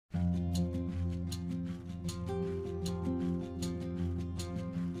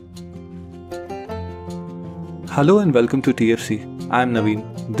Hello and welcome to TFC. I'm Naveen.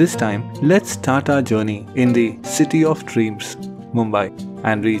 This time, let's start our journey in the city of dreams, Mumbai,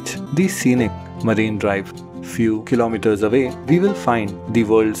 and reach the scenic Marine Drive. Few kilometers away, we will find the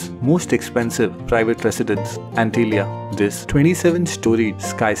world's most expensive private residence, Antilia. This 27-storied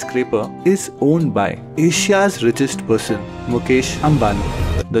skyscraper is owned by Asia's richest person, Mukesh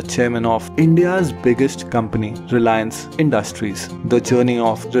Ambani, the chairman of India's biggest company, Reliance Industries. The journey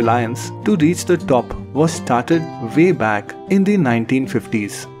of Reliance to reach the top was started way back in the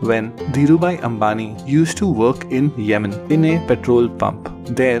 1950s when Dhirubhai Ambani used to work in Yemen in a petrol pump.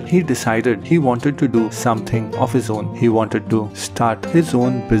 There, he decided he wanted to do something of his own. He wanted to start his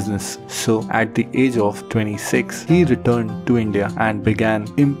own business. So, at the age of 26, he returned to India and began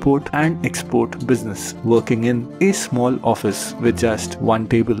import and export business, working in a small office with just one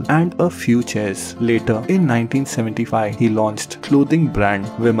table and a few chairs. Later, in 1975, he launched clothing brand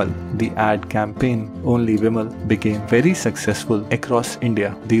Vimal. The ad campaign Only Vimal became very successful across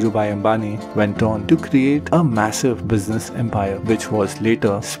India. Dhirubhai Ambani went on to create a massive business empire, which was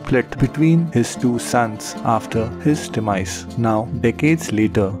later split between his two sons after his demise. Now, decades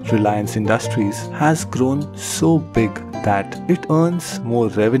later, Reliance Industries has grown so big that it earns more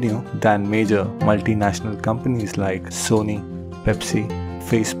revenue than major multinational companies like Sony, Pepsi,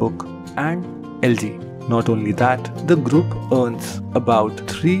 Facebook, and LG. Not only that, the group earns about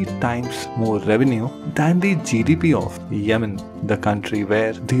 3 times more revenue than the GDP of Yemen, the country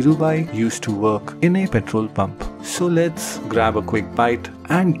where Dhirubhai used to work in a petrol pump. So let's grab a quick bite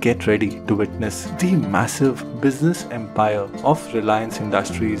and get ready to witness the massive business empire of Reliance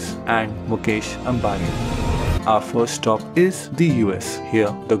Industries and Mukesh Ambani. Our first stop is the US.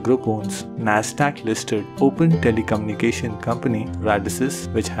 Here, the group owns Nasdaq-listed open telecommunication company Richest,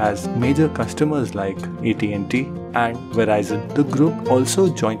 which has major customers like AT&T and Verizon. The group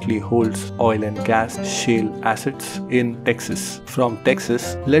also jointly holds oil and gas shale assets in Texas. From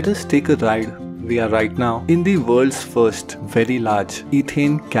Texas, let us take a ride. We are right now in the world's first very large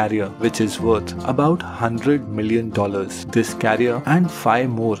ethane carrier, which is worth about $100 million. This carrier and 5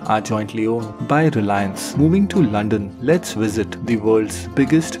 more are jointly owned by Reliance. Moving to London, let's visit the world's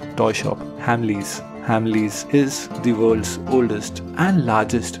biggest toy shop, Hamleys. Hamleys is the world's oldest and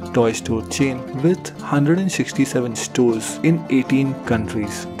largest toy store chain with 167 stores in 18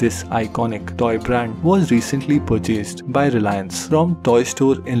 countries. This iconic toy brand was recently purchased by Reliance. From Toy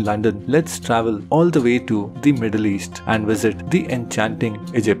Store in London, let's travel all the way to the Middle East and visit the enchanting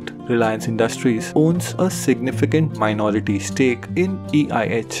Egypt. Reliance Industries owns a significant minority stake in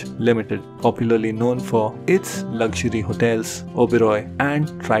EIH Limited, popularly known for its luxury hotels, Oberoi and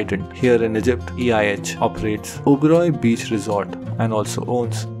Trident. Here in Egypt, EIH operates Oberoi Beach Resort and also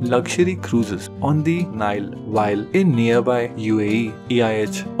owns luxury cruises on the Nile, while in nearby UAE,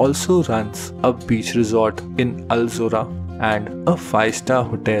 EIH also runs a beach resort in Al Zora and a 5-star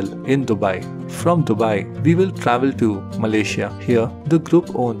hotel in Dubai. From Dubai, we will travel to Malaysia. Here, the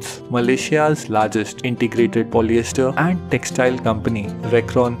group owns Malaysia's largest integrated polyester and textile company,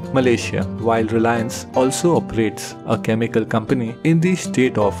 Recron Malaysia, while Reliance also operates a chemical company in the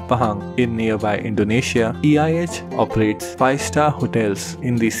state of Pahang. In nearby Indonesia, EIH operates 5-star hotels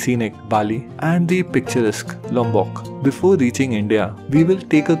in the scenic Bali and the picturesque Lombok. Before reaching India, we will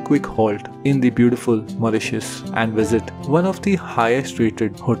take a quick halt in the beautiful Mauritius and visit one of the highest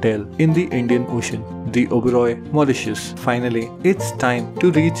rated hotel in the Indian Ocean, the Oberoi Mauritius. Finally, it's time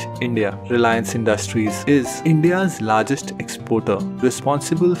to reach India. Reliance Industries is India's largest exporter,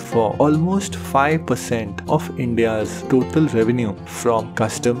 responsible for almost 5% of India's total revenue from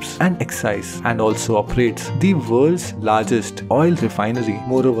customs and excise, and also operates the world's largest oil refinery.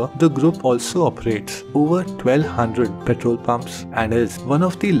 Moreover, the group also operates over 1200 petrol pumps and is one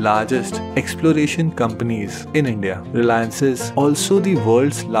of the largest exploration companies in India. Reliance is also the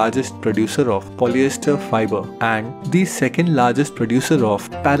world's largest producer of polyester fiber and the second largest producer of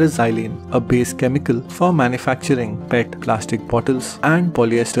paraxylene, a base chemical for manufacturing PET plastic bottles and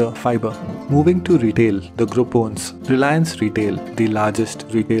polyester fiber. Moving to retail, the group owns Reliance Retail, the largest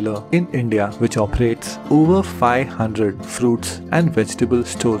retailer in India, which operates over 500 fruits and vegetable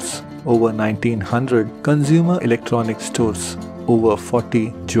stores, over 1900 consumer electronic stores, over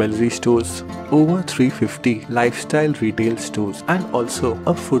 40 jewelry stores, over 350 lifestyle retail stores, and also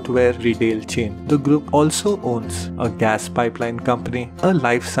a footwear retail chain. The group also owns a gas pipeline company, a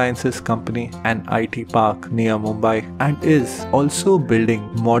life sciences company, an IT park near Mumbai, and is also building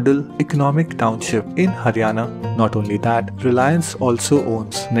model economic township in Haryana. Not only that, Reliance also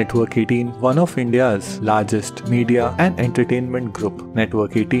owns Network 18, one of India's largest media and entertainment group.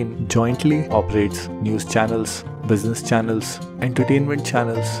 Network 18 jointly operates news channels, business channels, entertainment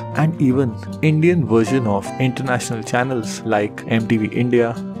channels, and even Indian version of international channels like MTV India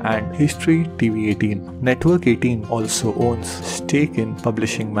and History TV 18. Network 18 also owns stake in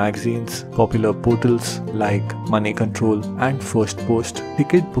publishing magazines, popular portals like Money Control and First Post,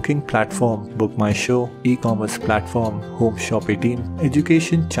 ticket booking platform Book My Show, e-commerce platform Home Shop 18,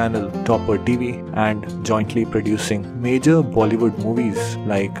 education channel Topper TV, and jointly producing major Bollywood movies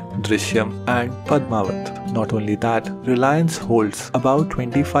like Drishyam and Padmavat. Not only that, Reliance holds about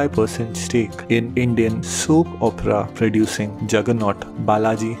 25% stake in Indian soap opera producing juggernaut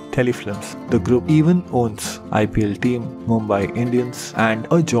Balaji Telefilms. The group even owns IPL team Mumbai Indians and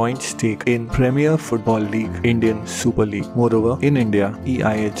a joint stake in Premier Football League Indian Super League. Moreover, in India,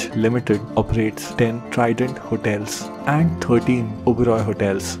 EIH Limited operates 10 Trident hotels and 13 Oberoi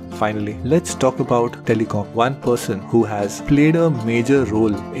hotels. Finally, let's talk about telecom. One person who has played a major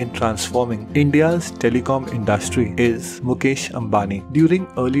role in transforming India's telecom industry is Mukesh Ambani. During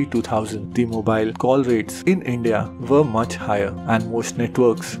early 2000, the mobile call rates in India were much higher and most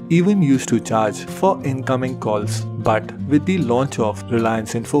networks even used to charge for incoming calls. But with the launch of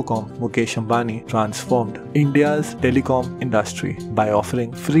Reliance Infocom, Mukesh Ambani transformed India's telecom industry by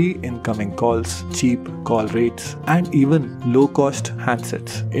offering free incoming calls, cheap call rates, and even low-cost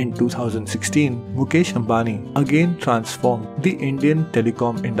handsets. In 2016, Mukesh Ambani again transformed the Indian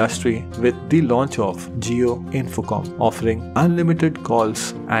telecom industry with the launch of Jio Infocom, offering unlimited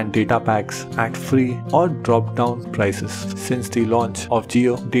calls and data packs at free or drop-down prices. Since the launch of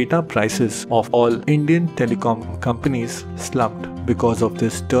Jio, data prices of all Indian telecom companies slumped. Because of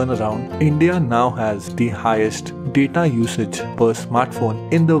this turnaround, India now has the highest data usage per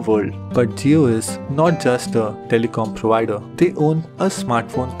smartphone in the world. But Jio is not just a telecom provider. They own a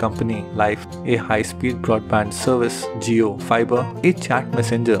smartphone company like a high-speed broadband service, Jio Fiber, a chat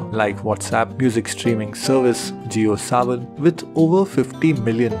messenger like WhatsApp, music streaming service, Jio Savan, with over 50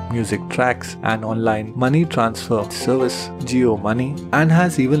 million music tracks, and online money transfer service, Jio Money, and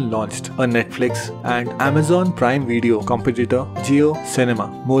has even launched a Netflix and Amazon Prime Video competitor, Jio Cinema.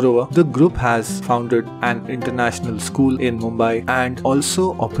 Moreover, the group has founded an international school in Mumbai and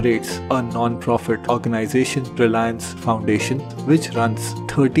also operates a non-profit organization, Reliance Foundation, which runs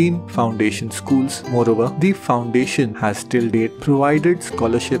 13 foundation schools. Moreover, the foundation has till date provided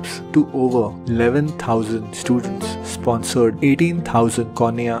scholarships to over 11,000 students, sponsored 18,000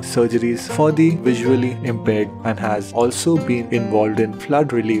 cornea surgeries for the visually impaired, and has also been involved in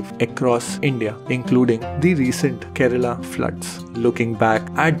flood relief across India, including the recent Kerala floods. Looking back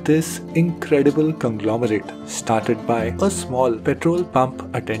at this incredible conglomerate started by a small petrol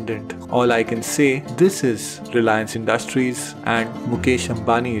pump attendant, all I can say, this is Reliance Industries and Mukesh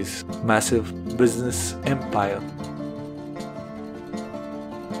Ambani's massive business empire.